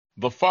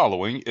The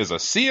following is a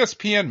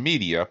CSPN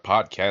Media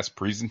podcast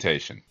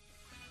presentation.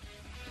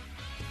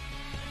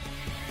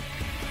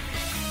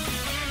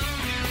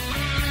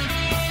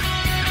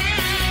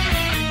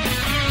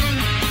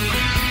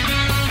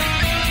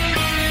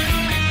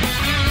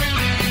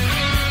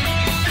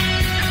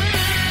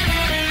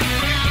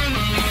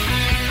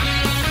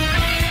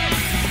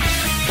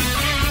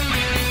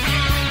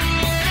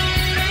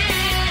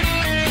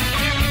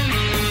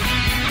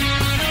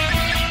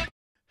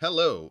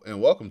 Hello,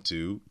 and welcome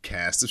to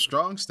Cast of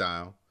Strong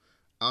Style.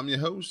 I'm your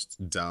host,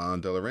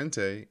 Don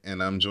Delarente,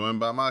 and I'm joined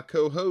by my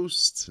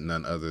co-host,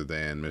 none other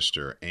than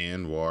Mr.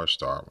 Anwar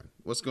Starwin.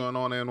 What's going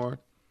on, Anwar?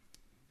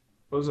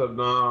 What's up,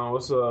 Don?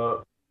 What's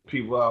up,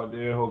 people out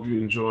there? Hope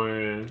you're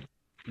enjoying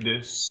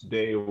this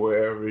day,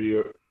 whatever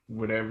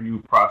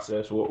you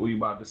process what we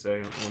about to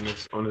say on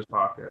this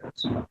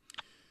podcast.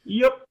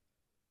 Yep.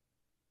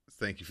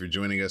 Thank you for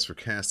joining us for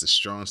Cast of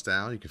Strong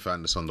Style. You can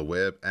find us on the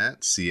web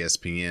at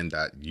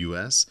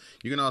cspn.us.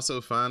 You can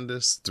also find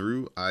us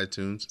through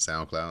iTunes,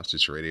 SoundCloud,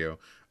 Stitcher Radio.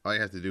 All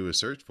you have to do is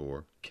search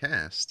for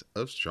Cast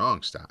of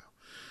Strong Style.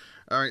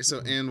 All right,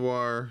 so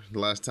Anwar, the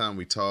last time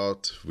we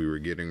talked, we were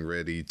getting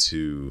ready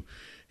to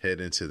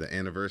head into the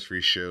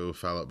anniversary show,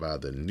 followed by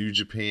the New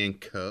Japan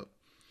Cup.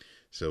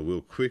 So we'll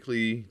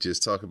quickly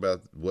just talk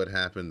about what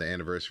happened. The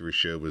anniversary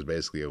show was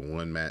basically a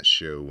one-match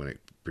show when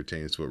it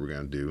pertains to what we're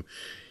going to do.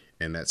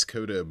 And that's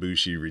Kota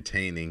Ibushi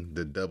retaining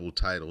the double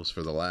titles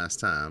for the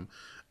last time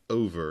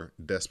over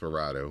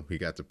Desperado. He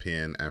got the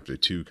pin after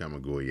two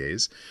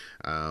Kamigoyes.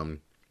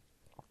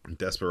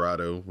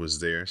 Desperado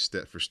was there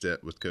step for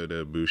step with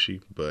Kota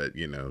Ibushi, but,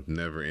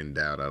 never in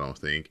doubt, I don't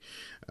think,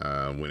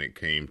 when it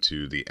came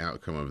to the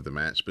outcome of the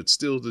match. But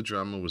still, the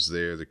drama was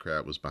there. The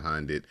crowd was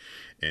behind it.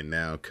 And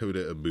now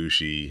Kota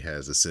Ibushi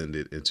has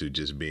ascended into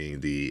just being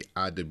the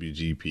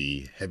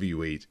IWGP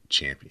Heavyweight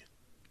Champion.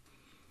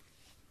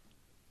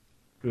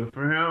 Good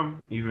for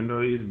him, even though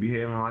he's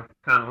behaving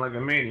kind of like a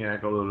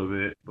maniac a little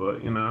bit.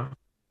 But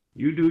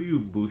you do you,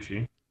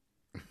 Bushi.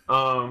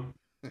 I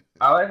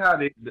like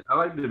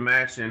the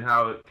match and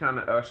how it kind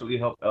of actually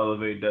helped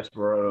elevate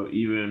Desperado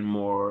even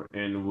more,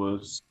 and it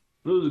was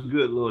a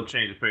good little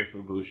change of pace for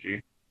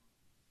Bushi.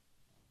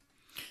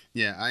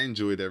 Yeah, I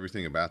enjoyed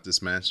everything about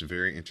this match.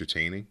 Very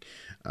entertaining.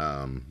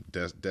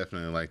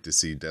 Definitely like to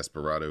see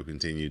Desperado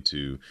continue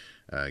to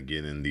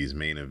get in these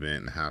main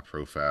event and high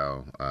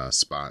profile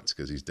spots,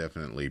 because he's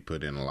definitely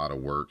put in a lot of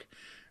work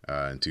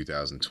in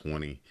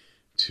 2020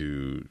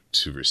 to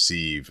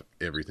receive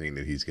everything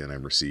that he's going to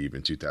receive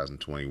in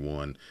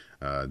 2021.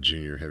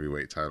 Junior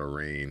heavyweight title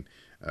reign,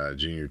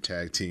 junior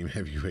tag team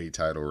heavyweight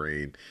title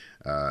reign,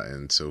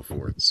 and so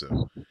forth.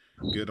 So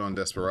good on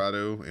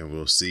Desperado, and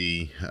we'll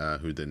see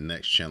who the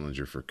next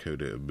challenger for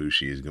Kota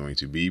Ibushi is going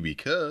to be,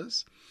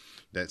 because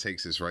that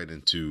takes us right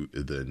into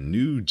the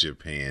New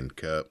Japan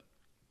Cup.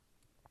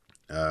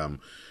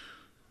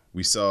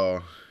 We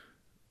saw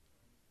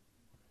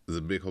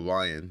the big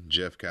Hawaiian,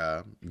 Jeff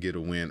Cobb, get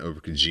a win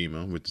over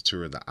Kojima with the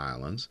Tour of the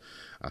Islands.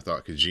 I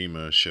thought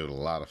Kojima showed a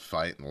lot of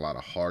fight and a lot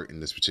of heart in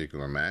this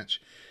particular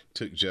match.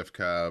 Took Jeff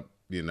Cobb,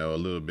 a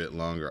little bit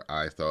longer,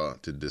 I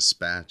thought, to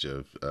dispatch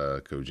of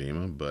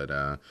Kojima. But,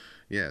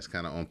 yeah, it's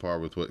kind of on par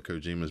with what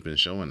Kojima's been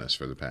showing us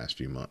for the past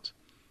few months.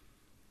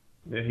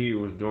 That he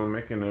was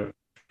making a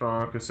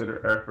strong,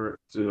 considered effort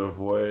to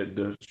avoid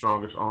the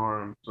strongest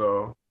arm.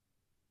 So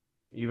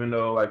even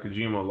though,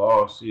 Kojima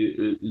lost,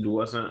 it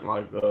wasn't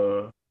like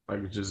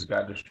it just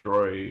got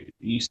destroyed.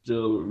 He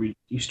still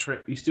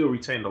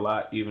retained a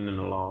lot, even in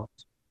the loss.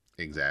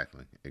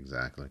 Exactly.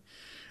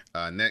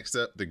 Next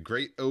up, the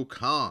Great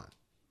Okan.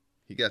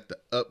 He got the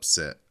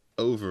upset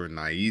over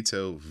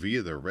Naito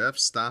via the ref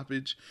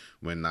stoppage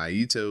when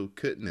Naito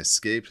couldn't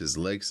escape his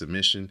leg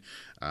submission.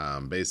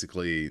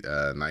 Basically,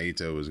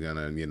 Naito was going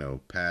to,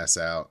 pass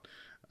out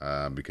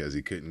because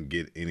he couldn't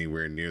get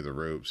anywhere near the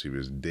ropes. He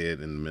was dead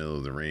in the middle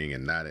of the ring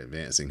and not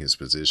advancing his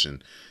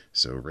position.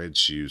 So Red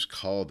Shoes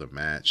called the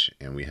match,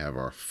 and we have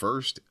our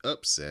first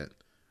upset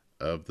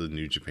of the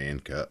New Japan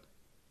Cup.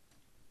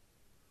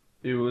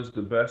 It was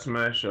the best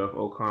match of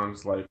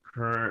Okan's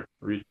current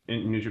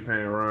New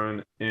Japan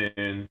run,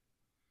 and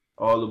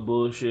all the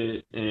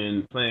bullshit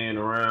and playing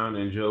around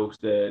and jokes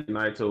that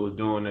Naito was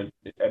doing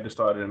at the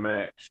start of the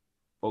match.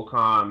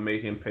 Okan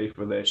made him pay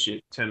for that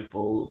shit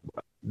tenfold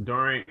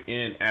during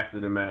and after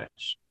the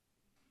match.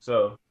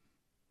 So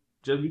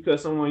just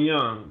because someone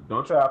young,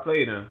 don't try to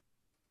play them,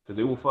 because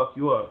they will fuck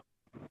you up.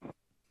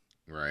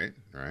 Right.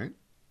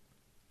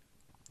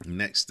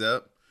 Next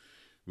up,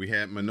 we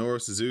had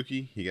Minoru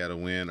Suzuki. He got a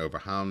win over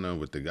Hamna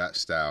with the Gotch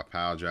style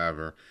pile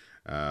driver.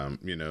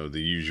 The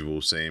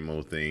usual same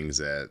old things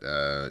that,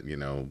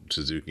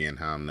 Suzuki and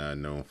Hamna are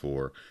known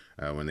for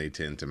when they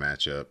tend to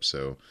match up.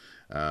 So,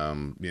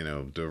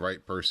 the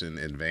right person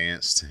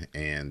advanced,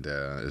 and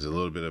it's a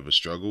little bit of a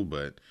struggle,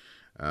 but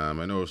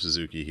Minoru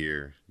Suzuki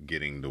here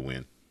getting the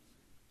win.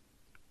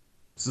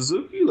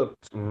 Suzuki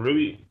looked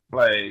really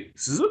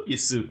Suzuki.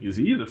 He's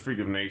a freak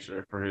of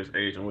nature for his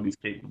age and what he's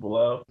capable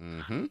of.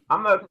 Mm-hmm.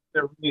 I'm not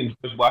really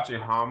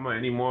watching Hama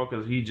anymore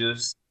because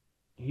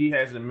he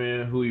hasn't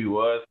been who he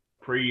was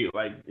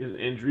like his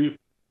injury.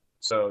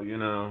 So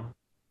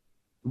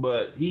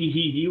but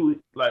he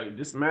like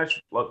this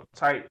match up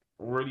tight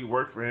really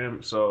worked for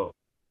him. So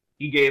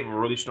he gave a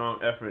really strong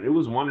effort. It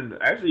was one of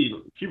the actually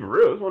keep it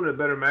real. It was one of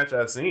the better matches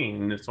I've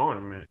seen in this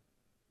tournament.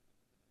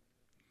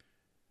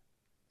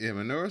 Yeah,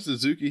 Minoru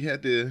Suzuki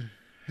had to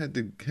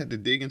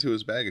dig into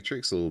his bag of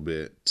tricks a little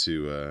bit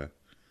to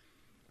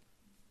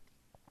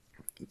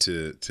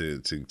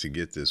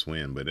get this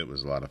win, but it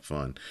was a lot of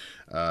fun.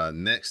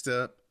 Next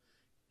up,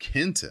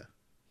 Kenta.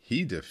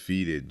 He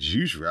defeated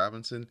Juice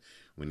Robinson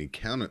when he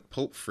countered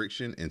Pulp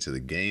Friction into the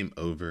game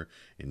over,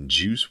 and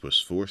Juice was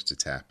forced to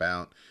tap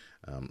out.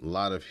 A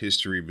lot of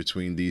history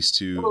between these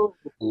two.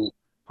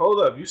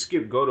 Hold up, you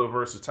skipped Goto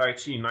versus Tai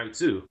Chi night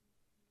 2.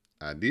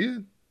 I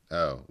did?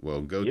 Oh,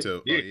 well,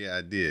 Goto. Yeah. Oh, yeah,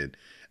 I did.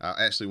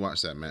 I actually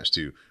watched that match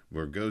too,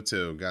 where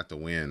Goto got the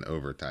win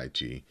over Tai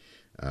Chi.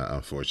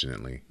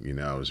 Unfortunately,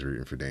 I was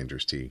rooting for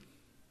Dangerous T.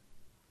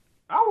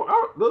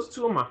 Those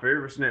two are my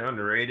favorites and they're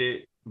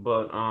underrated,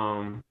 but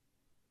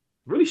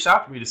really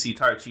shocked me to see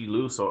Tai Chi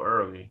lose so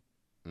early.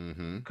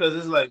 Because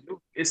it's like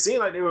it seemed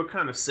like they were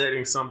kind of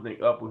setting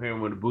something up with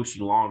him with Ibushi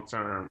long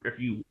term. If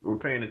you were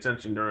paying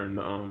attention during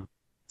the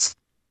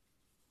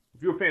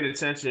if you were paying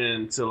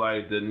attention to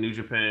like the New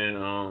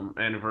Japan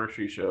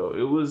anniversary show,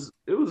 it was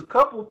a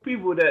couple of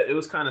people that it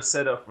was kind of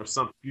set up for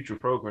some future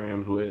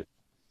programs with.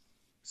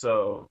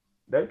 So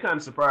that kind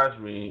of surprised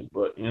me,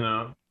 but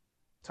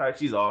Tai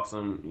Chi's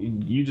awesome.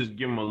 You just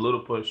give him a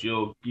little push,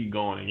 you'll keep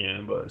going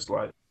again. But it's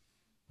like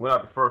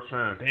without the first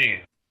round,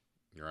 damn.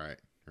 Right.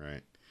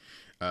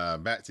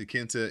 Back to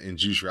Kenta and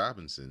Juice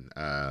Robinson.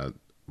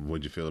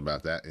 What'd you feel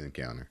about that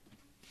encounter?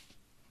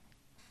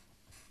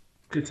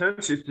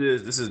 Contentious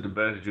is this is the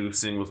best Juice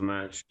singles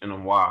match in a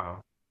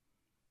while.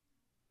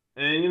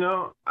 And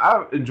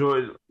I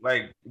enjoyed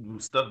like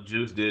stuff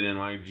Juice did in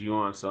like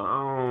G1, so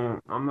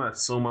I'm not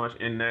so much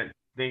in that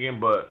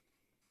thinking, but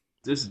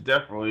this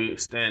definitely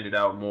standed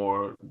out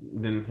more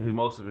than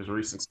most of his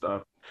recent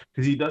stuff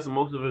because he does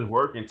most of his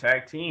work in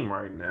tag team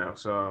right now.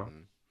 So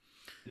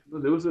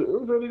it was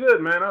really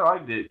good, man. I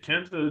liked it.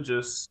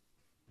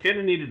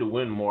 Kenta needed to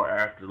win more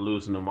after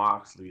losing to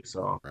Moxley,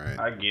 so right.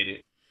 I get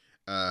it.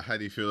 How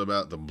do you feel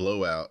about the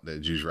blowout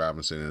that Juice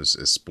Robinson is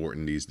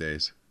sporting these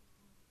days?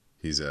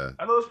 I thought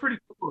it was pretty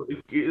cool.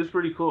 It's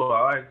pretty cool.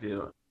 I liked it.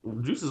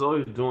 Juice is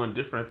always doing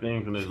different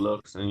things in his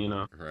looks,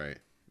 and Right.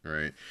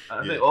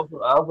 I think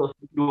also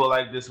people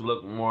like this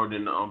look more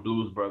than the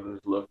Blues Brothers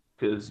look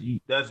because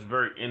that's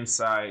very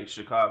inside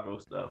Chicago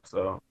stuff.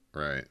 So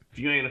right. If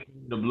you ain't a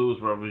fan of the Blues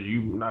Brothers,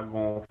 you not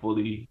gonna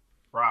fully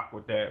rock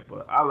with that.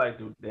 But I like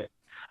that.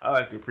 I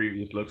like the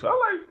previous looks. I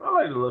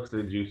like the looks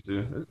that Juice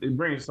do. It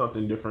brings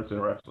something different to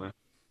wrestling.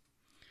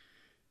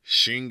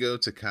 Shingo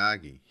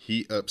Takagi,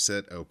 he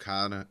upset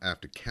Okada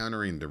after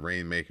countering the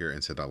Rainmaker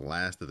into the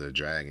Last of the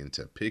Dragon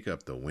to pick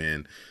up the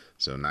win.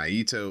 So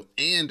Naito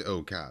and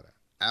Okada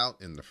out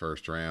in the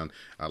first round.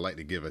 I'd like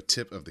to give a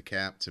tip of the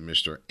cap to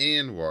Mr.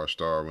 Anwar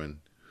Starwin,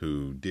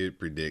 who did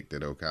predict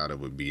that Okada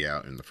would be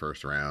out in the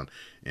first round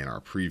in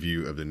our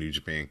preview of the New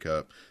Japan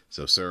Cup.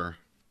 So, sir,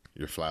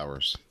 your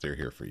flowers, they're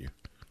here for you.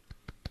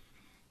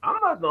 I'm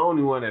not the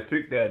only one that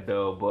picked that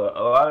though, but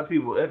a lot of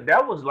people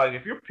that was like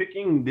if you're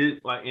picking this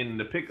like in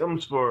the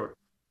pick'ems for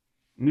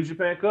New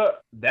Japan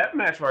Cup, that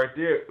match right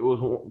there it was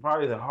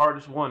probably the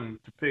hardest one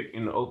to pick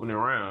in the opening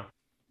round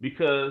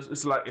because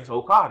it's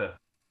Okada.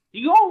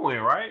 He gonna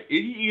win, right? He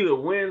either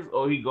wins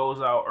or he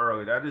goes out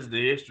early. That is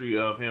the history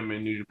of him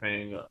in New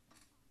Japan Cup.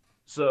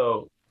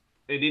 So,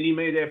 and then he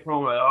made that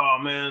promo like, "Oh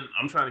man,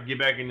 I'm trying to get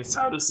back in this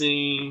title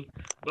scene."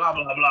 Blah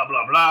blah blah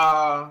blah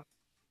blah.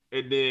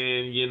 And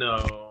then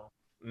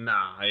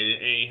nah,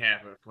 it ain't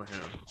happening for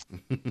him.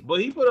 But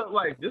he put up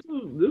like this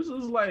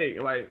was like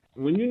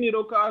when you need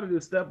Okada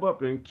to step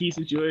up in key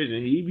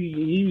situations,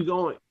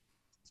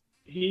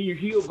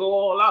 he'll go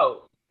all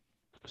out,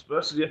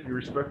 especially if you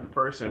respect the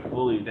person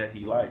fully that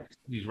he likes.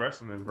 He's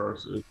wrestling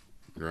versus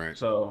right.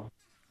 So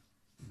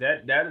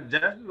that's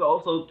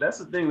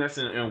the thing that's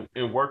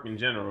in work in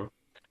general.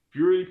 If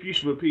you really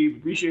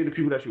appreciate the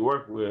people that you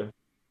work with,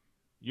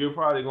 you're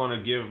probably going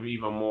to give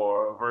even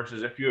more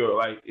versus if you're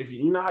like if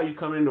you know how you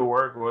come into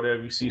work or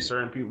whatever, you see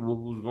certain people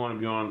who's going to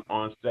be on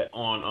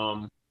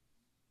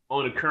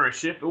the current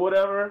shift or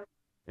whatever,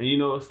 and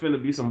it's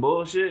finna be some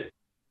bullshit.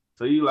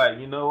 So you like,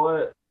 you know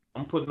what?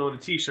 I'm putting on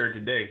the t-shirt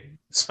today.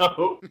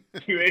 So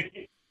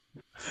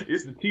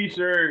it's the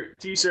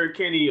t-shirt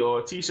Kenny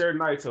or t-shirt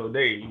Naito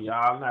day.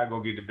 Y'all not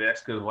gonna get the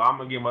best because I'm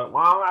not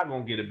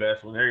gonna get the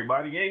best when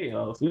everybody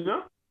else,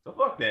 So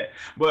fuck that.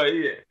 But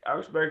yeah, I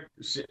respect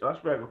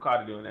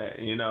Okada doing that.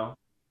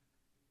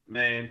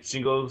 Man,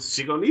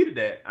 Shingo needed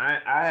that.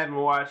 I haven't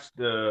watched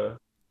the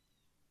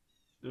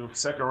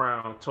second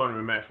round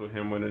tournament match with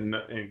him and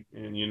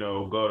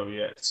Goto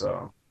yet.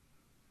 So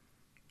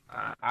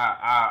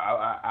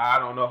I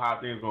don't know how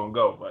things gonna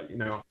go, but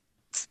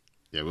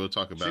Yeah, we'll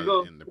talk about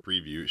it in the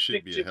preview. It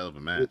should be a hell of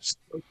a match.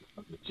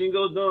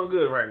 Shingo's doing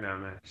good right now,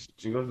 man.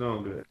 Shingo's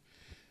doing good.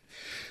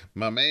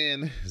 My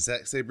man,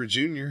 Zack Sabre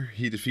Jr.,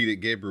 he defeated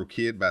Gabriel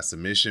Kidd by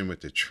submission with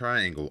the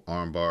triangle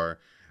armbar.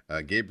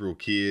 Gabriel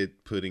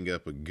Kidd putting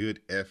up a good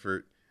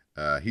effort.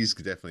 He's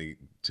definitely,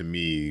 to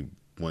me,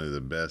 one of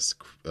the best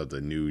of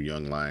the new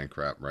young lion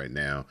crop right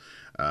now.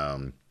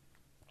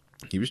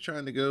 He was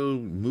trying to go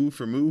move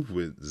for move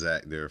with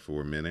Zack there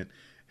for a minute.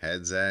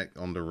 Had Zack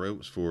on the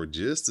ropes for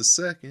just a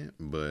second,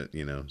 but,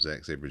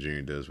 Zack Sabre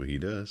Jr. does what he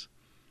does.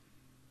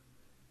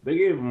 They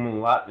gave him a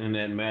lot in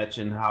that match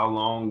and how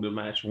long the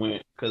match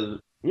went, because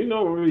you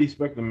don't really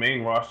expect the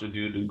main roster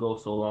dude to go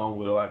so long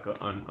with like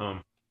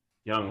a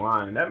young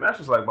lion. That match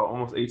was like about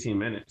almost 18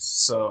 minutes,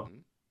 so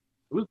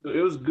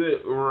it was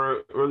good,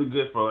 really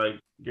good for like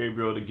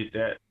Gabriel to get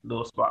that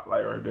little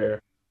spotlight right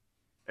there.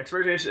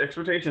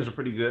 Expectations are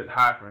pretty good,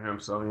 high for him,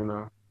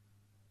 so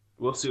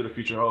we'll see what the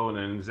future holds.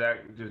 And Zack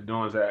just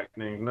doing Zack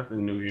thing,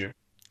 nothing new here.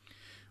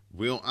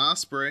 Will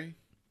Ospreay,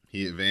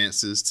 he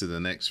advances to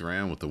the next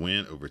round with the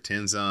win over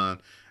Tenzan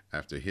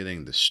after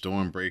hitting the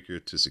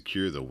Stormbreaker to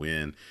secure the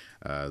win.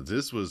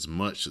 This was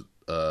much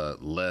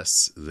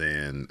less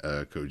than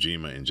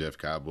Kojima and Jeff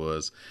Cobb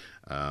was.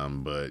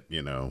 But,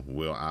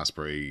 Will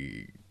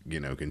Ospreay,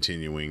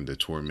 continuing the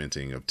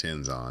tormenting of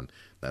Tenzan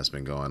that's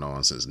been going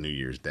on since New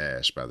Year's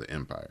Dash by the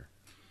Empire.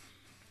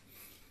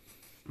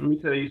 Let me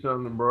tell you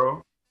something,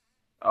 bro.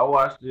 I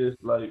watched this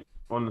like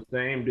on the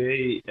same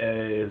day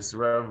as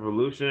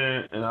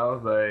Revolution, and I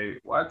was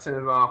like, why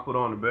Tenzan put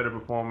on a better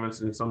performance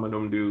than some of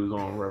them dudes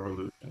on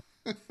Revolution?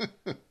 I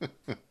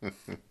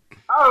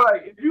was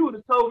like, if you would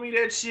have told me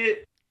that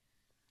shit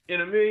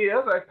in a million, I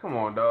was like, come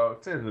on,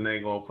 dog. Tenzan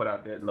ain't gonna put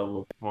out that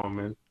level of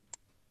performance.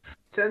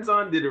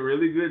 Tenzan did a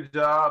really good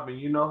job, and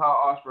you know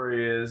how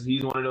Ospreay is.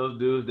 He's one of those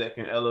dudes that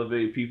can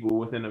elevate people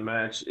within a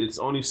match. It's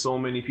only so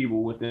many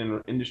people within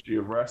the industry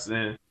of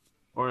wrestling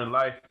or in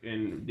life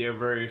in their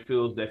various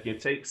fields that can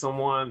take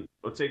someone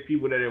or take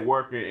people that are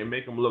working and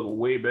make them look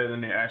way better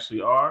than they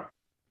actually are.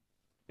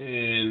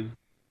 And,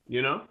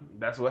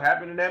 that's what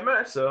happened in that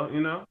match. So,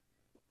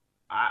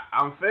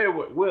 I'm fair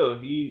with Will.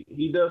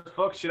 He does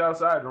fuck shit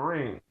outside the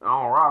ring. I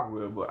don't rock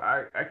with, but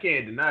I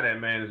can't deny that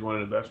man is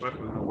one of the best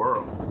wrestlers in the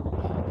world.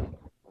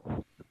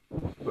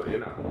 But,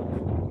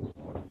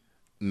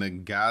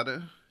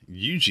 Nagata,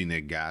 Yuji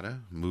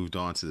Nagata, moved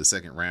on to the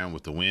second round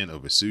with the win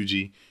over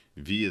Tsuji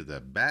via the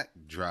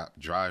backdrop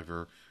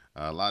driver.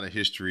 A lot of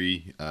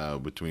history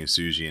between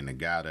Tsuji and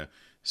Nagata.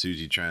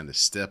 Tsuji trying to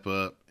step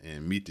up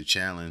and meet the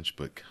challenge,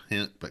 but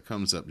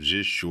comes up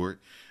just short,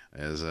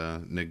 as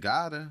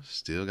Nagata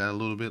still got a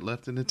little bit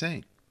left in the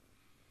tank.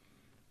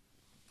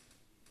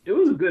 It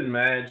was a good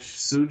match.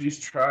 Tsuji's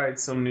tried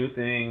some new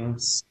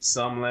things.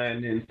 Some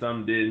landed,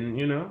 some didn't.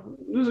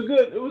 It was a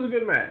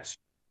good match.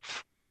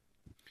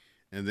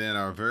 And then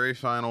our very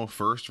final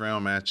first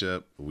round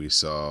matchup, we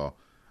saw.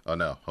 Oh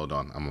no, hold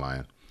on, I'm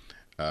lying.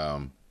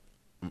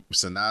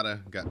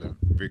 Sanada got the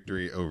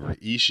victory over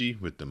Ishii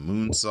with the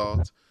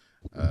moonsault.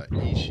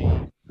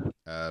 Ishii,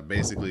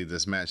 basically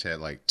this match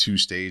had like two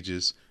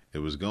stages. It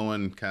was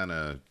going kind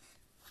of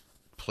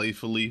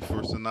playfully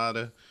for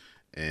Sanada,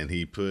 and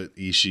he put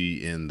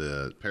Ishii in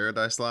the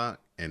Paradise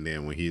Lock. And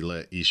then when he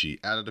let Ishii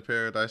out of the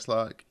Paradise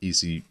Lock,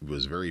 Ishii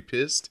was very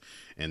pissed.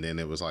 And then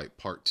it was like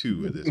part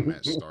two of this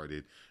match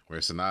started, where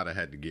Sanada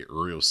had to get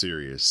real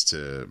serious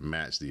to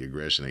match the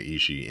aggression of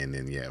Ishii. And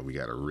then, we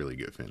got a really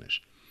good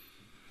finish.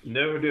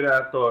 Never did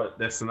I thought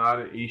that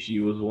Sanada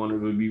Ishii was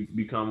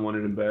become one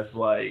of the best,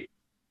 like,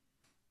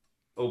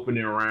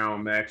 opening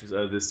round matches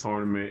of this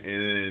tournament.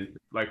 And then,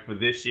 like, for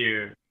this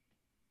year.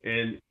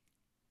 And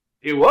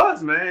it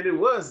was, man. It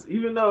was.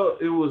 Even though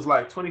it was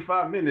like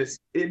 25 minutes,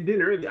 I didn't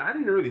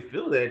really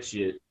feel that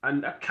shit. I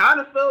kind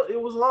of felt it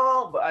was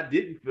long, but I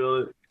didn't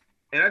feel it.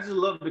 And I just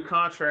love the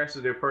contrast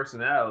of their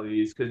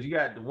personalities, because you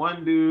got the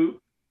one dude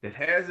that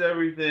has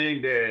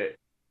everything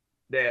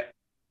that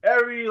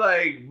every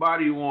like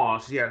body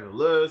wants. He has the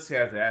looks, he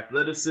has the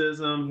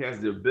athleticism, he has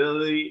the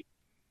ability.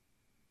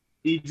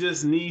 He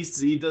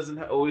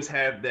doesn't always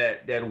have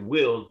that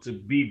will to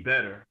be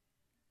better,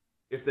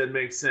 if that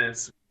makes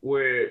sense.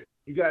 Where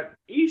you got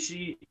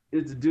Ishii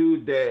is a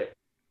dude that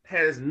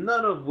has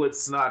none of what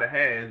Sanada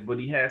has, but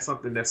he has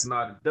something that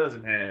Sanada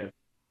doesn't have.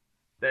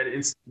 That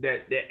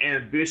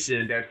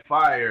ambition, that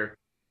fire,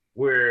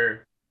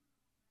 where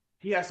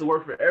he has to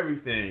work for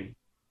everything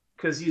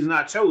because he's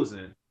not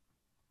chosen.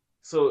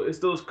 So it's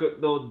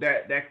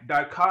that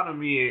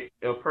dichotomy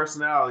of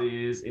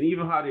personalities, and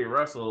even how they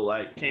wrestle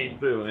like came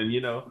through.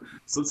 And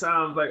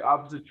sometimes like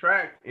opposite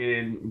track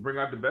and bring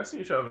out the best in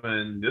each other.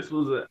 And this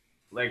was a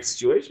like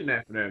situation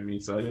after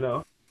that.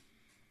 So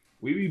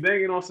we be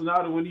banging on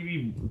Sanada when he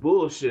be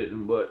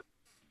bullshitting, but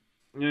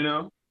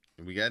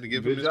we got to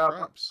give him his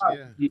props.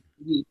 Yeah,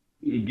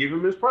 he give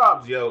him his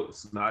props. Yo,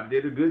 Sanada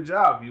did a good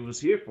job. He was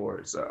here for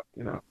it. So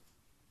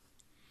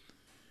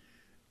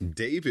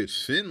David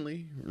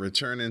Finlay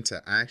returning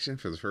to action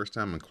for the first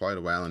time in quite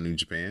a while in New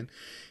Japan.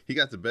 He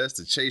got the best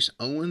of Chase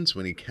Owens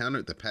when he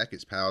countered the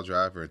package pile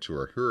driver into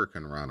a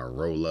Hurricane Rana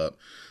roll up.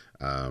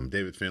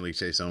 David Finlay,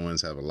 Chase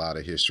Owens have a lot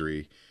of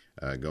history.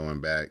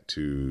 going back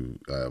to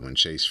when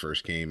Chase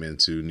first came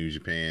into New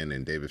Japan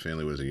and David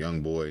Finlay was a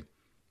young boy,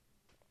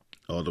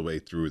 all the way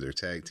through their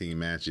tag team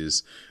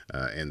matches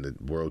and the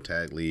World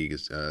Tag League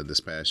this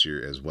past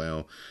year as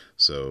well.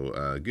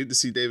 So good to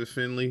see David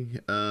Finlay,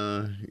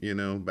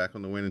 back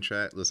on the winning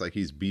track. Looks like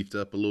he's beefed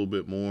up a little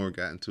bit more,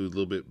 got into a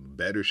little bit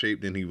better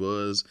shape than he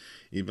was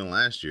even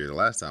last year, the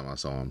last time I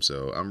saw him.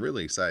 So I'm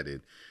really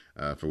excited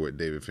for what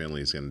David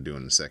Finlay is going to do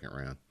in the second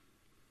round.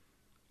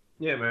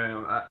 Yeah,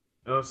 man.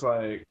 It's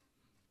like,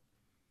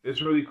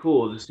 it's really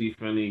cool to see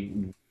Finlay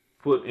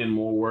put in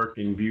more work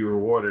and be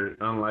rewarded,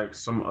 unlike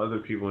some other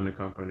people in the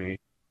company.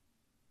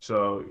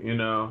 So,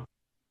 the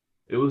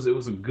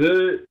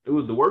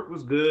work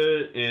was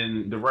good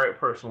and the right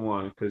person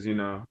won, because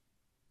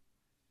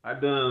I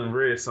done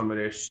read some of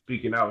that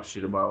speaking out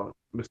shit about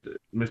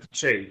Mr.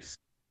 Chase.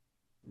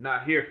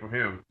 Not here for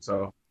him,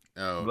 so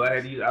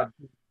glad he's out.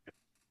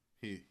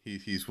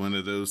 He's one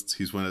of those.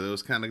 He's one of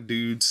those kind of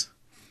dudes.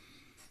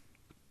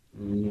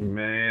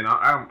 Man,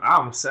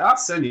 I'll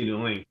send you the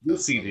link. You'll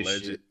see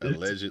this shit.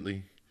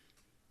 Allegedly.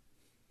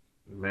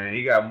 Man,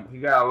 he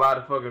got a lot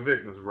of fucking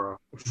victims, bro.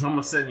 I'm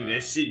gonna send you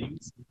that shit.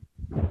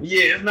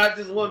 Yeah, it's not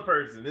just one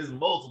person. It's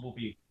multiple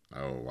people.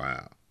 Oh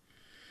wow.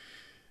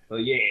 So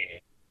yeah.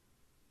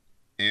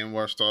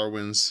 Anwar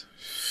Starwin's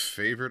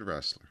favorite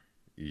wrestler,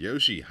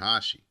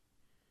 Yoshihashi,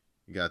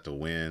 got the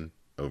win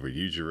over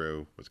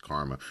Yujiro with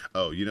Karma.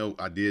 Oh,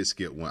 I did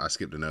skip one. I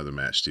skipped another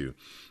match too.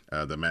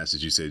 The match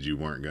that you said you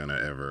weren't gonna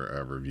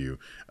ever review.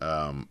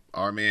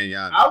 Our man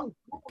Yano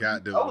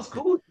got the. I was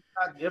cool.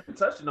 If you're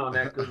touching on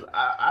that, because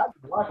I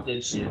watched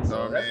that shit.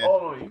 So that's all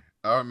on you.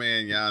 Our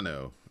man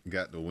Yano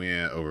got the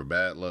win over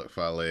Bad Luck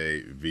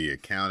Fale via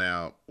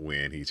countout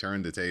when he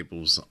turned the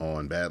tables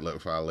on Bad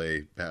Luck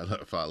Fale. Bad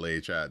Luck Fale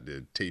tried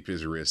to tape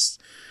his wrists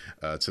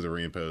to the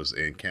ring post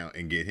and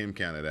get him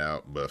counted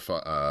out, but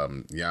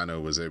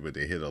Yano was able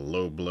to hit a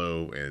low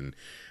blow and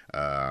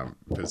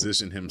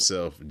position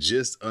himself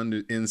just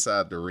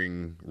inside the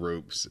ring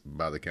ropes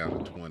by the count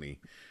of 20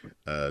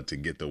 to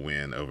get the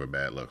win over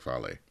Bad Luck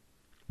Fale.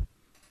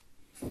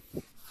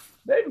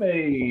 They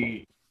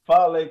made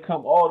Fale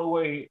come all the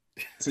way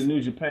to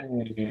New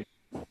Japan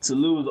to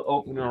lose the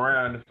opening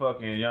round to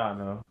fucking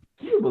Yano.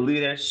 Can you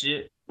believe that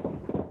shit?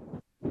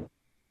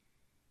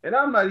 And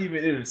I'm not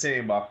even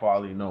entertained by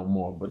Fale no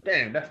more, but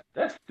damn,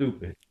 that's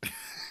stupid.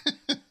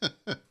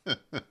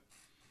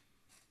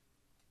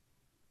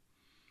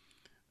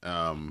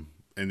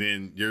 And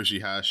then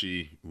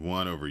Yoshihashi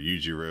won over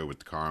Yujiro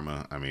with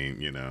Karma. I mean,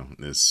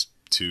 this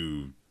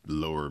two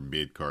lower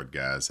mid-card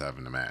guys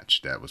having a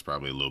match that was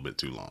probably a little bit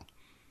too long.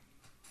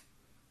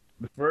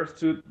 The first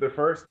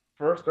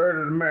third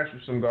of the match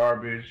was some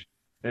garbage,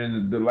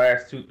 and the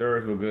last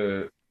 2/3 were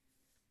good.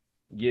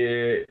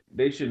 Yeah,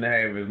 they shouldn't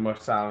have as much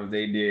time as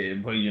they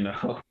did, but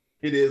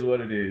it is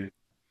what it is.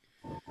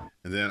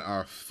 And then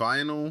our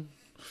final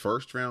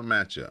first round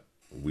matchup,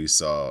 we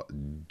saw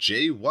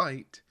Jay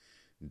White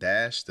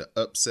dash the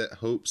upset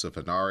hopes of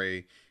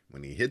Hanare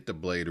when he hit the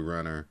Blade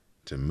Runner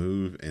to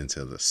move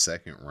into the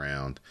second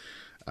round.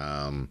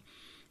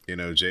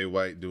 Jay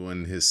White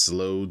doing his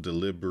slow,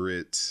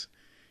 deliberate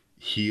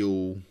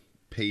heel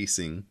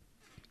pacing,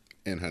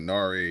 and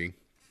Hanare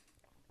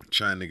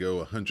trying to go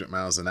 100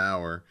 miles an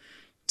hour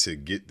to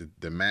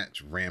get the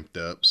match ramped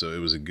up. So it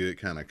was a good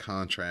kind of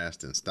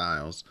contrast in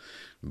styles,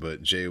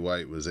 but Jay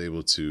White was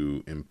able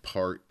to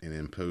impart and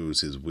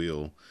impose his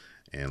will,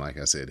 and like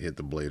I said, hit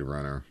the Blade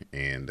Runner,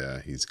 and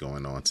he's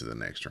going on to the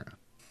next round.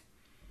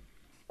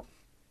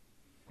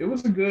 It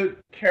was a good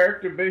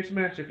character-based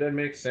match, if that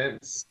makes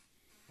sense.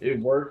 It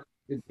worked.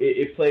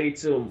 It played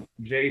to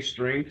Jay's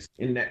strengths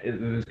in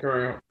his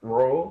current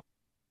role,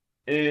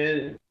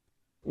 and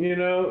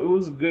it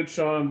was a good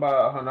showing by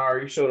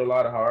Hanare. He showed a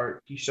lot of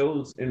heart. He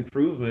shows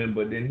improvement,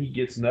 but then he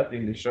gets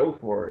nothing to show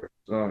for it.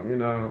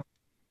 So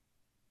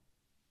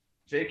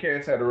Jay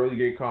Cass had a really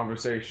good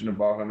conversation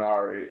about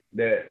Hanare.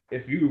 That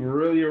if you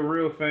really a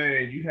real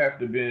fan, you have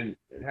to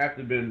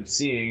been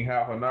seeing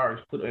how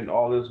Hanare's put in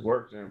all this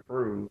work to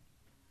improve.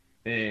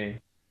 And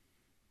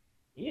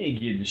he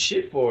ain't getting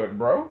shit for it,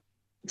 bro.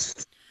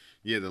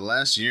 Yeah, the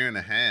last year and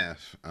a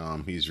half,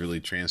 he's really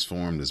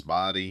transformed his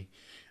body,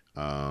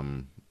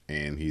 and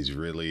he's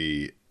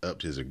really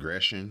upped his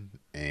aggression,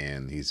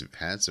 and he's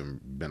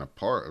been a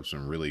part of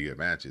some really good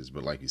matches.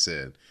 But like you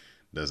said,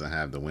 doesn't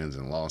have the wins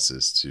and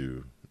losses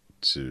to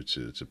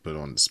put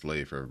on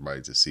display for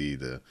everybody to see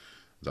the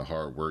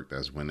hard work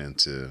that's went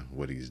into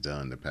what he's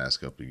done the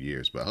past couple of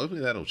years. But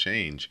hopefully that'll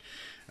change.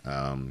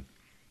 You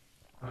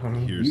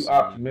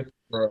optimistic,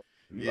 bro.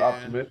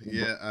 Optimistic.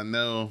 Yeah, I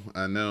know,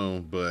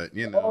 but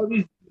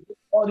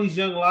all these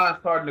young lines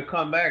starting to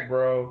come back,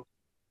 bro.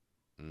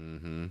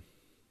 Mm-hmm.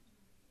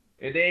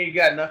 And they ain't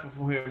got nothing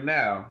from him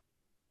now.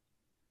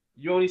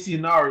 You only see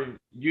Nari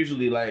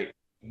usually like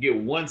get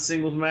one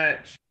singles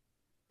match,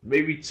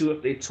 maybe two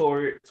if they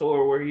tour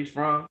where he's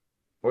from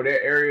or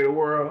that area of the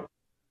world.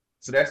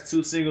 So that's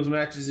 2 singles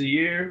matches a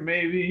year,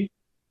 maybe.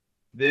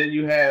 Then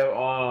you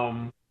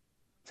have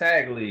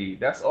Tag League.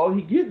 That's all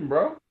he getting,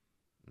 bro.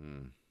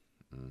 Mm-hmm.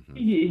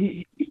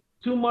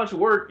 too much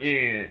work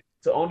in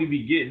to only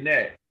be getting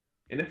that.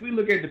 And if we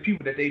look at the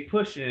people that they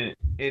pushing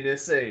and then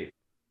say,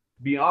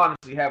 be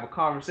honestly, have a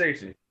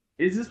conversation.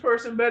 Is this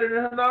person better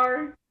than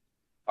Hanari?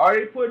 Are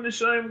they putting the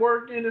same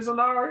work in as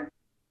Hanari?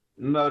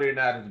 No, they're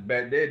not as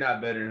bad. They're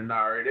not better than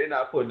Hanari. They're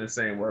not putting the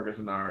same work as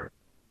Hanari.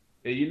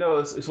 And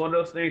it's one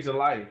of those things in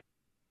life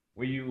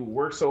when you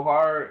work so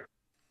hard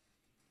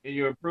and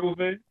you're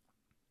improving,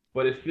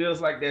 but it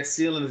feels like that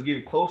ceiling is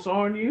getting closer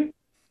on you.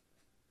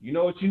 You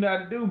know what you got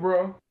to do,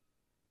 bro?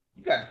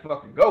 You got to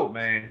fucking go,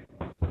 man.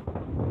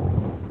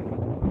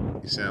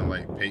 You sound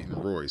like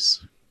Peyton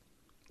Royce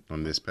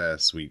on this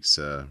past week's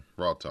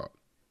Raw Talk.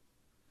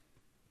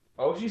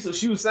 Oh,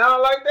 she was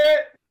sounding like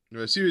that?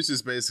 Well, she was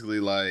just basically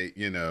like,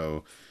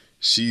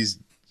 she's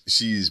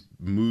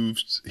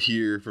moved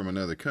here from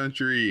another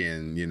country,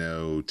 and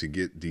to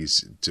get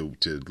these to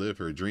live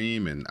her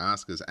dream, and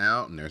Asuka's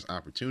out, and there's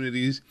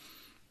opportunities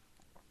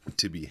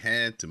to be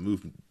had to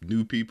move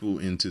new people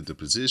into the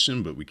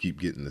position, but we keep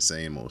getting the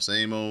same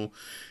old.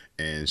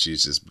 And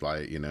she's just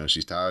like,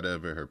 she's tired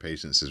of it. Her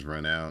patience has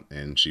run out,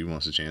 and she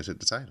wants a chance at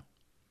the title.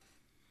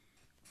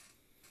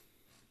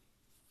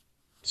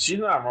 She's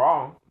not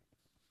wrong.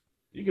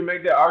 You can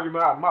make that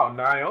argument about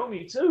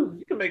Naomi too.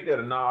 You can make that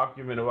a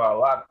non-argument about a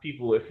lot of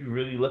people if you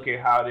really look at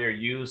how they're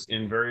used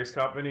in various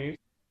companies.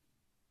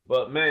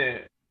 But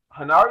man,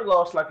 Hanari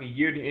lost like a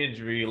year to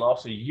injury,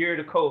 lost a year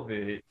to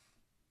COVID.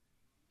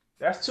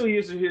 That's 2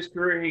 years of his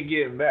career he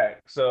getting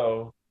back.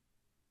 So,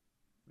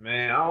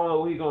 man, I don't know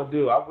what he's gonna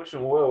do. I wish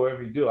him well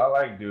wherever he do. I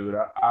like dude.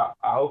 I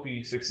hope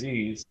he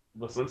succeeds.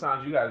 But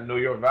sometimes you gotta know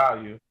your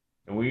value.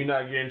 And when you're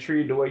not getting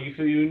treated the way you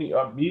feel you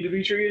need to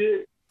be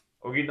treated,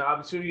 or getting the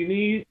opportunity you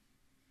need,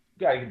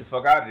 you gotta get the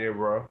fuck out of there,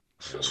 bro.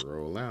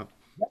 Roll out.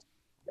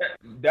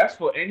 That's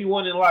for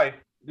anyone in life.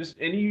 Just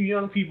any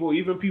young people,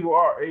 even people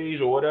our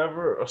age or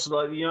whatever, or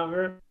slightly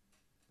younger.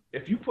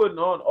 If you putting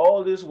on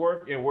all this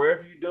work and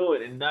wherever you do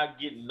it and not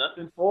getting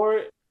nothing for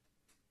it,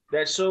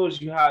 that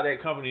shows you how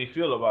that company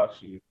feel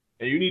about you.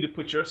 And you need to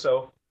put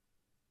yourself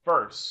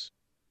first.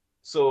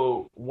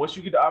 So once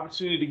you get the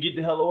opportunity to get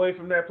the hell away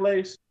from that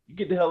place, you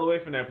get the hell away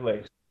from that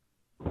place.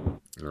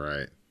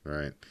 Right.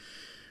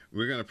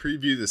 We're going to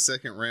preview the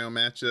second round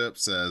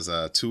matchups, as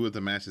 2 of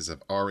the matches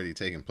have already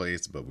taken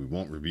place, but we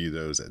won't review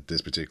those at this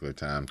particular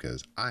time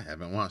because I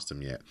haven't watched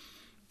them yet.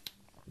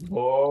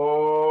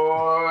 Boy,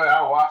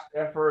 I watched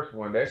that first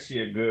one. That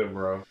shit good,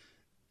 bro.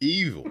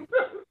 Evil.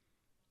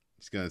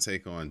 He's going to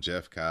take on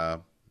Jeff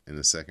Cobb in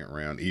the second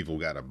round. Evil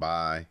got a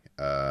bye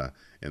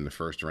in the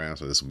first round,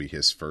 so this will be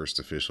his first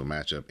official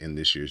matchup in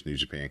this year's New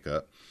Japan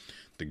Cup.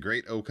 The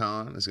Great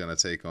Okan is going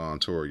to take on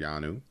Toru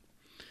Yano.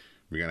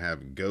 We're going to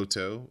have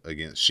Goto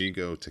against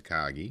Shingo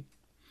Takagi.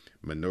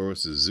 Minoru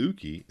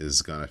Suzuki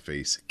is going to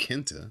face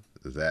Kenta.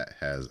 That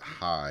has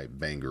high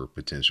banger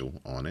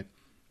potential on it.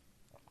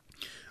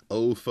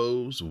 Old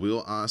foes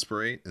Will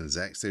Ospreay and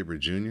Zack Sabre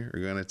Jr.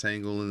 are going to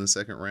tangle in the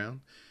second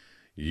round.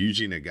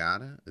 Yuji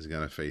Nagata is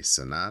going to face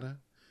Sanada.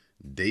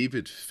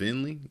 David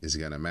Finlay is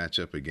going to match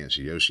up against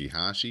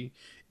Yoshihashi.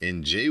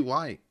 And Jay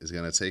White is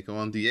going to take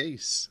on the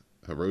Ace,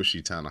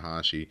 Hiroshi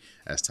Tanahashi,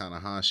 as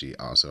Tanahashi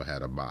also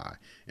had a bye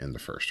in the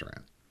first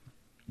round.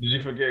 Did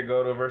you forget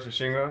Goto versus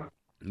Shingo?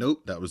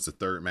 Nope, that was the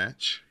third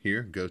match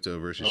here. Goto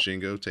versus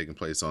Shingo taking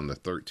place on the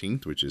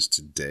 13th, which is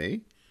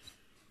today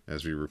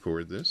as we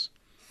record this.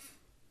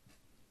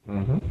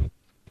 Mm-hmm.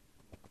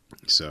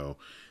 So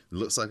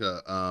looks like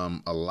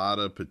a lot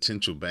of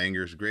potential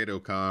bangers. Great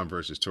Okan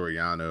versus Toru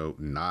Yano,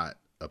 not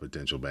a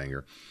potential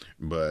banger,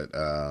 but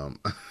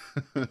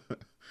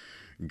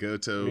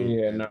Goto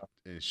and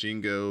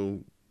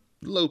Shingo,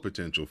 low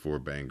potential for a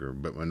banger.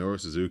 But Minoru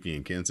Suzuki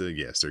and Kenta,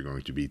 yes, they're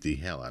going to beat the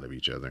hell out of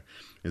each other.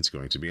 It's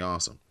going to be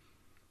awesome.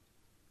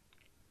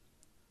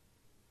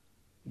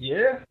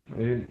 Yeah,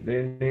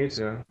 they need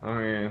to. I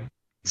mean,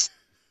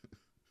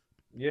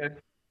 yeah.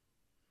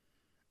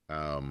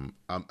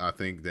 I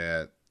think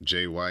that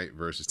Jay White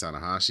versus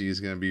Tanahashi is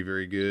going to be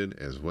very good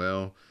as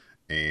well.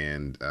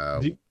 And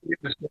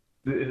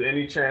is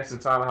any chance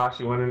of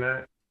Tanahashi winning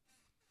that?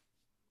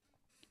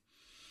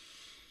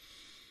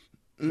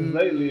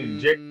 Lately,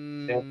 Jay,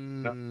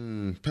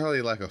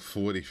 probably like a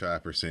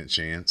 45%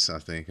 chance, I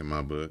think, in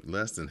my book.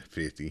 Less than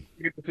 50.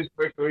 You get the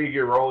situation where you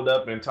get rolled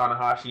up and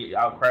Tanahashi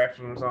outcrafts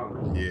him or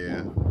something.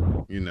 Yeah,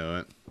 you know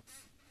it.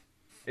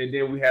 And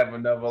then we have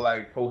another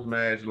like post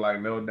match like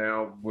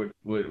meltdown with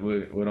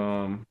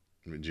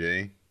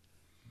Jay.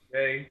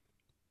 Jay.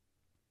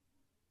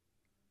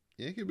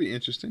 Yeah, it could be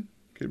interesting.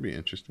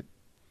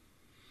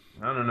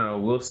 I don't know.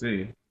 We'll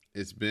see.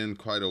 It's been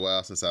quite a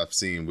while since I've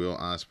seen Will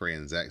Ospreay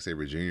and Zack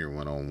Sabre Jr.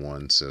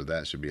 one-on-one, so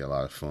that should be a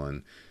lot of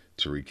fun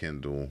to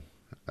rekindle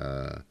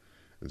their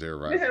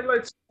rivalry. They had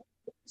like 2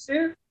 matches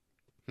here.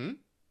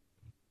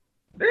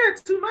 They had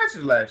 2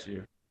 matches last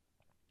year.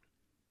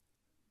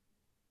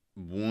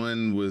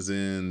 One was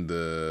in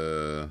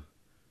the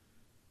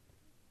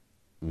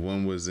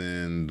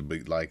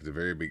big, like the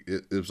very big.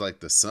 It was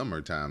like the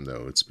summertime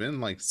though. It's been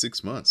like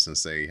 6 months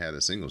since they had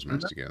a singles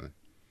match together.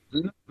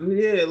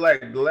 Yeah,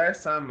 like the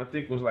last time I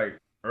think was like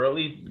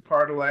early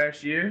part of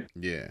last year.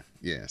 Yeah,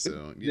 yeah.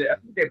 So Yeah, I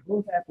think they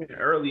both happened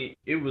early.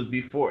 It was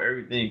before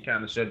everything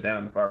kind of shut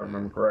down, if I yeah,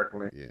 remember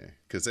correctly. yeah.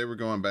 Because they were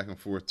going back and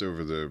forth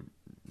over the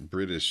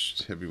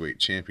British Heavyweight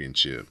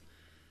Championship.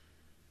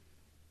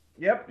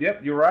 Yep,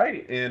 you're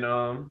right.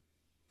 And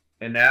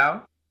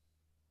now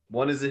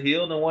one is a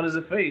heel and one is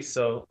a face,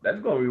 so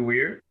that's gonna be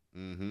weird.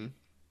 Mm-hmm.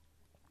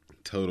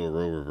 Total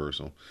role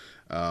reversal.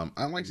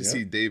 I'd like to see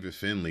Yep. David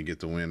Finlay get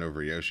the win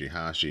over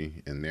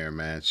Yoshihashi in their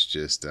match.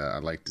 Just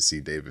I'd like to see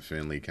David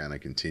Finlay kind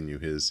of continue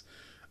his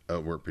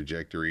upward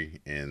trajectory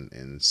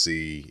and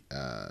see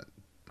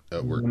I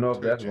upward don't know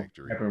if that's gonna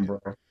trajectory. happen, bro.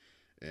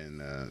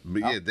 And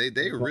but I yeah,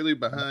 they are really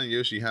behind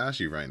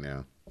Yoshihashi right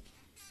now.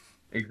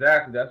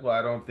 Exactly. That's why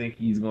I don't think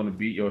he's gonna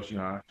beat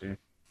Yoshihashi.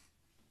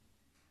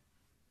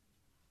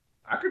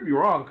 I could be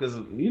wrong because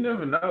you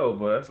never know,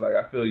 but it's like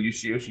I feel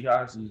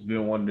Yoshihashi's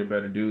been one of the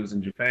better dudes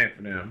in Japan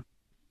for them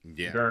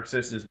Yeah, during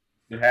since this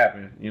it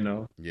happened,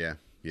 yeah,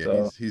 yeah.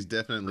 So He's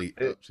definitely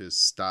it, upped his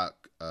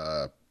stock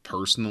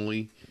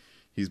personally.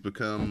 He's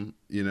become,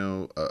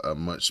 a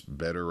much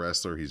better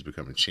wrestler. He's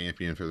become a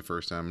champion for the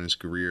first time in his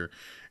career,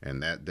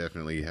 and that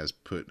definitely has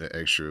put an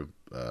extra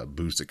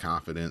boost of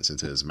confidence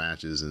into his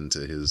matches,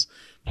 into his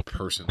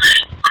personal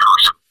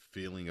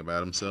feeling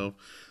about himself.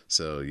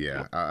 So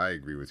yeah, I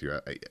agree with you.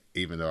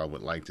 Even though I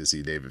would like to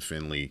see David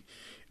Finlay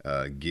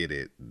get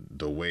it,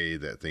 the way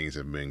that things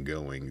have been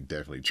going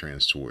definitely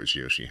trends towards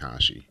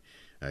Yoshihashi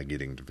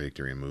getting the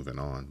victory and moving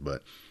on.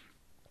 But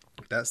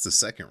that's the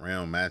second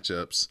round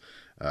matchups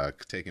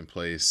taking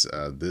place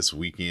this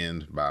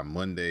weekend. By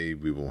Monday,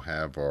 we will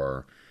have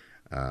our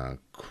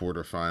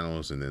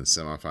quarterfinals and then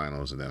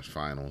semifinals and then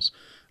finals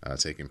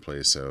taking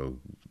place. So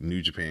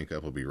New Japan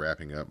Cup will be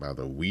wrapping up by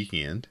the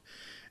weekend,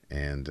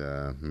 and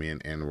me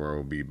and Anwar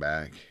will be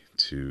back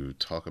to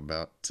talk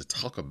about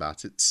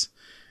it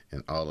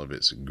and all of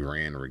its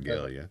grand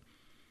regalia.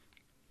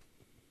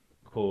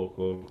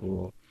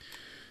 cool.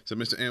 So,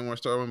 Mr. Anwar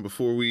Starwin,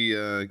 before we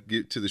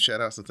get to the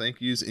shout outs and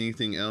thank yous,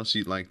 anything else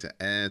you'd like to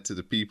add to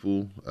the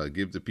people?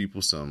 Give the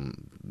people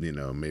some,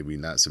 maybe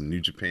not some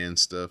New Japan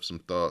stuff, some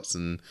thoughts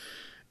and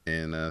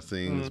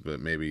things, Mm, but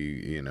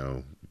maybe,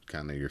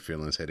 kind of your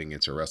feelings heading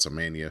into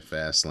WrestleMania,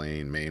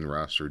 Fastlane, main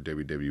roster,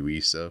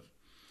 WWE stuff.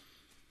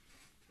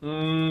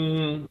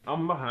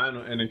 I'm behind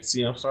on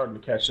NXT. I'm starting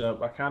to catch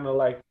up.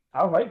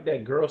 I like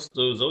that girl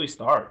still, Zoe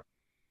Stark.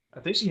 I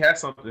think she has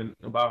something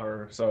about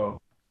her. So,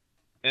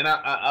 and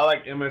I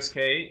like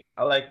MSK.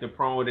 I like the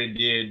promo they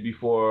did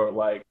before,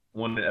 like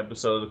one of the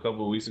episodes a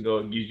couple of weeks ago.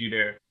 It gives you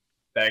their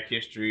back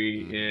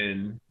history Mm-hmm.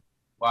 and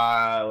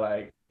why,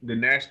 like the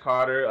Nash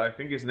Carter. I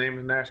think his name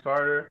is Nash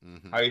Carter.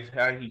 Mm-hmm. How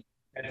he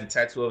had the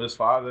tattoo of his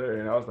father,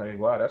 and I was like,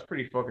 wow, that's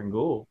pretty fucking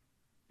cool.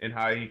 And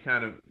how he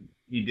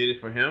did it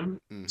for him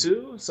Mm-hmm.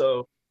 too.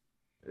 So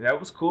that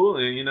was cool.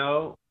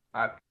 And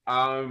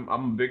I'm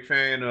a big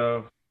fan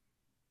of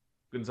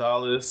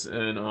Gonzalez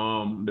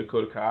and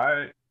Dakota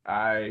Kai.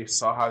 I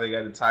saw how they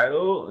got the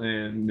title,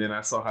 and then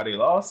I saw how they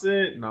lost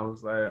it, and I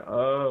was like,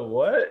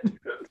 what?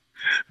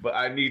 But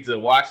I need to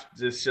watch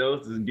this show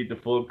to get the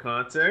full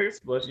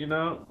context. But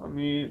I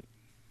mean,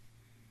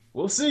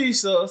 we'll see.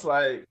 So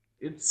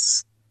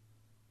it's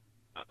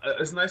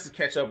nice to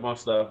catch up on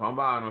stuff. I'm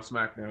behind on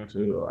SmackDown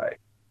too. Like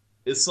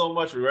it's so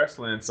much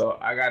wrestling, so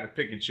I got to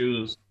pick and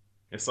choose.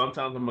 And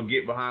sometimes I'm gonna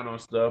get behind on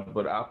stuff,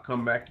 but I'll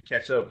come back and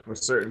catch up for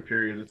certain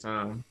periods of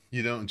time.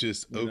 You don't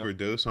just You know.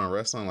 overdose on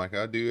wrestling like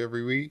I do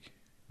every week,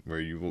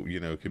 where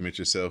commit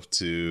yourself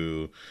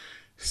to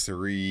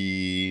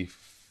 3,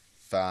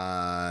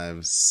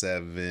 5,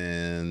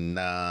 7,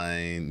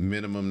 9,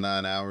 minimum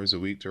 9 hours a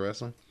week to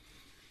wrestling.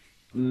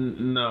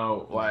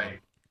 No, No.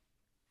 like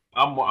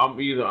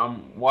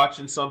I'm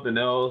watching something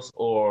else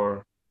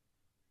or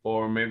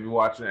maybe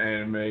watching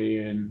anime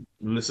and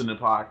listen to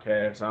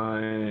podcasts. I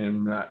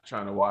am not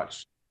trying to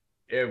watch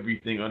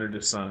everything under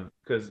the sun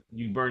because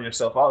you burn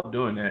yourself out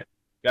doing that.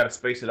 You got to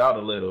space it out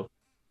a little.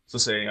 So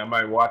say I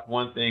might watch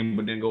one thing,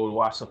 but then go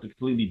watch something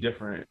completely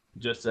different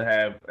just to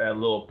have a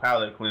little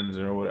palate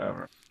cleanser or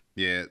whatever.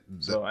 Yeah,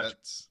 So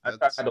that's I try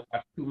that's not to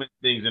watch too many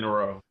things in a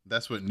row.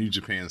 that's what New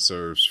Japan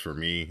serves for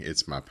me.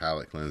 It's my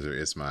palate cleanser.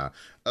 It's my,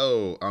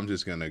 oh, I'm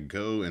just gonna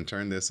go and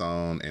turn this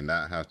on and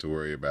not have to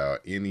worry about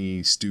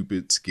any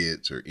stupid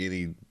skits or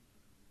any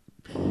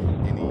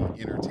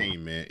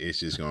entertainment. It's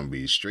just gonna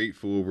be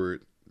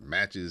straightforward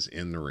matches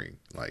in the ring.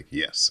 Like,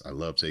 yes, I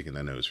love taking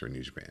the notes for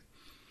New Japan.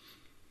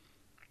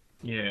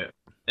 Yeah.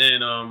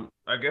 And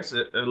I guess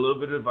a little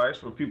bit of advice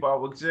for people I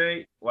would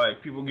say,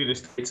 like people getting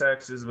state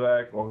taxes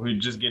back or who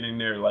just getting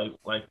their like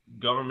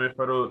government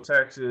federal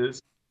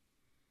taxes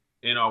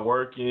and are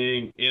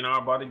working and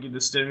are about to get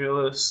the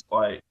stimulus,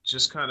 like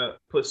just kind of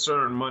put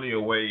certain money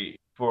away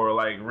for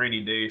like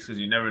rainy days because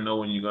you never know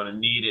when you're gonna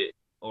need it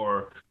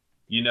or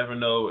you never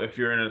know if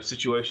you're in a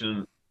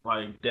situation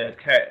like that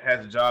cat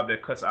has a job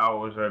that cuts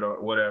hours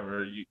or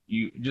whatever.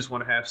 You just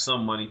want to have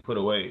some money put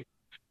away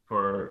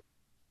for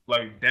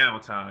like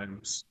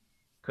downtimes.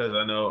 Because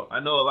I know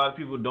a lot of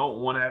people don't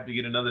want to have to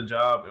get another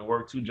job and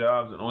work 2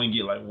 jobs and only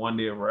get like 1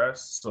 day of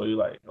rest. So you're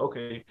like,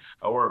 okay,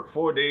 I work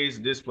 4 days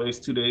at this place,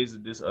 2 days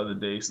at this other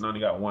day, so I only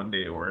got 1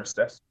 day of rest.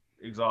 That's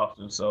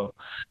exhausting. So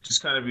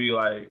just kind of be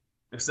like,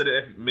 instead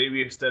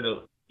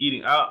of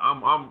eating out,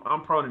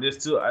 I'm prone to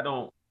this too. I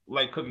don't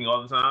like cooking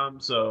all the time.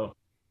 So,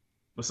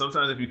 but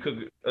sometimes if you cook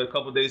a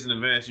couple days in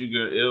advance,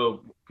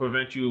 it'll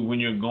prevent you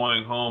when you're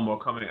going home or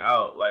coming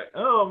out. Like,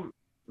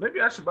 maybe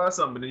I should buy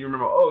something. And then you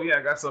remember, oh yeah,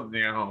 I got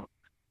something at home.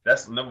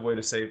 That's another way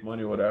to save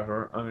money or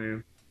whatever. I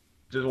mean,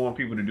 just want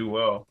people to do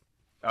well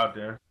out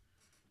there.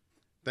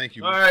 Thank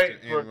you,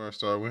 Mr. Anwar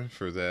Starwin,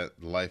 for that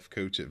life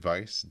coach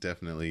advice.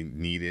 Definitely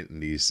needed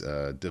in these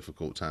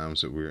difficult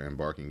times that we're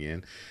embarking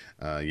in.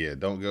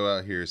 Don't go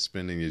out here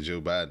spending your Joe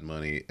Biden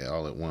money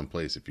all at one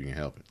place if you can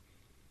help it.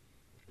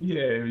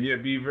 Yeah.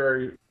 Be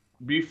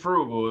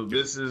frugal. They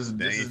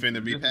ain't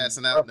finna be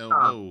passing out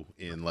no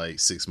in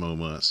like 6 more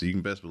months. So you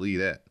can best believe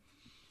that.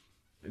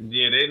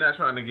 Yeah, they're not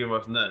trying to give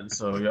us nothing,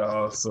 so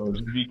y'all, so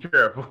just be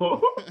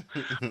careful.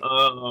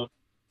 Though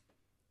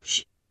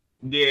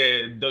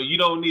you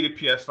don't need a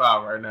PS5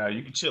 right now.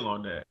 You can chill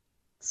on that.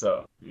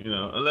 So,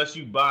 unless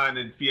you buying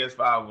a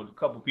PS5 with a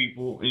couple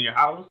people in your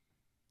house,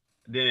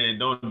 then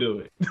don't do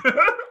it.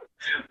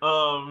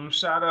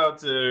 Shout out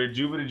to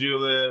Jupiter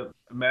Julep,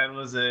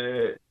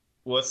 Mademoiselle,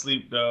 What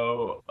Sleep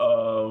Though.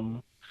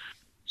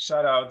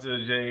 Shout out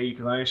to Jay,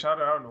 because I ain't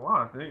shout out in a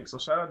while, I think. So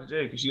shout out to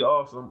Jay, because she's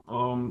awesome.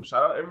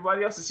 Shout out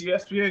everybody else at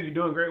CSPN. You're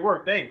doing great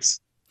work. Thanks.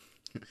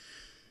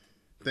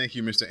 Thank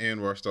you, Mr.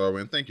 Anwar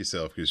Starwin. Thank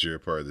yourself, because you're a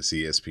part of the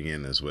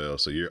CSPN as well.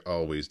 So you're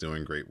always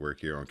doing great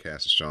work here on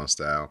Cast a Strong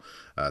Style.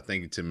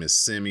 Thank you to Miss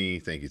Simi.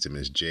 Thank you to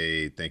Miss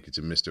Jade. Thank you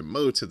to Mr.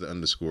 Mo to the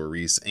 _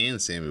 Reese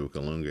and Samuel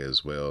Kalunga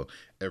as well.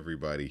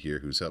 Everybody here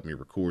who's helped me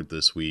record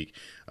this week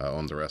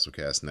on the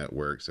WrestleCast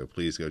Network. So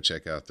please go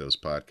check out those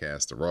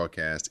podcasts, the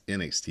Rawcast,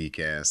 NXT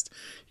Cast.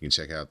 You can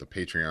check out the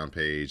Patreon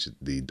page,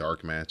 the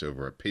Dark Match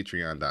over at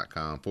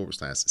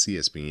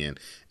patreon.com/CSPN.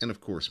 And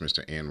of course,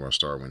 Mr. Anwar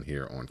Starwin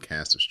here on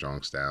Cast of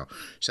Strong Style.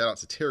 Shout out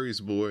to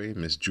Terry's Boy,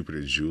 Miss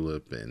Jupiter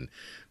Julep, and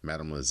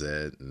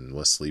Mademoiselle, and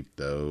What Sleep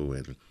Though,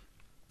 and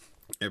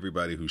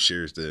everybody who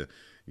shares their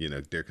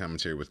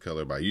commentary with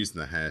color by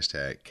using the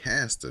hashtag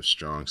Cast of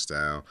Strong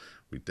Style.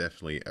 We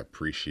definitely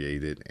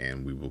appreciate it,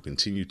 and we will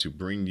continue to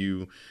bring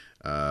you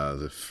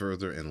the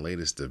further and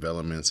latest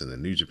developments in the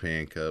New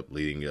Japan Cup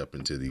leading up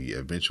into the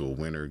eventual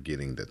winner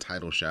getting the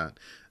title shot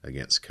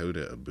against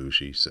Kota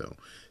Ibushi. So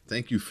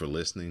thank you for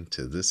listening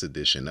to this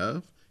edition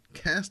of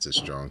Cast a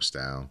Strong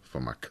Style. For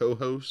my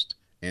co-host,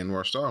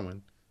 Anwar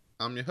Starwin,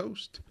 I'm your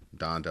host,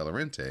 Don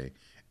Delarente,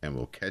 and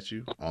we'll catch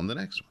you on the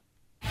next one.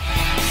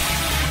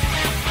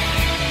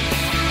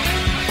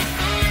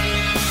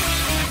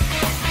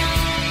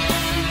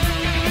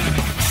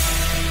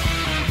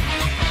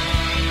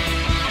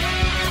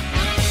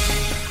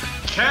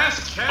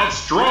 Cast of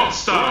Strong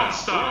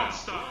Style.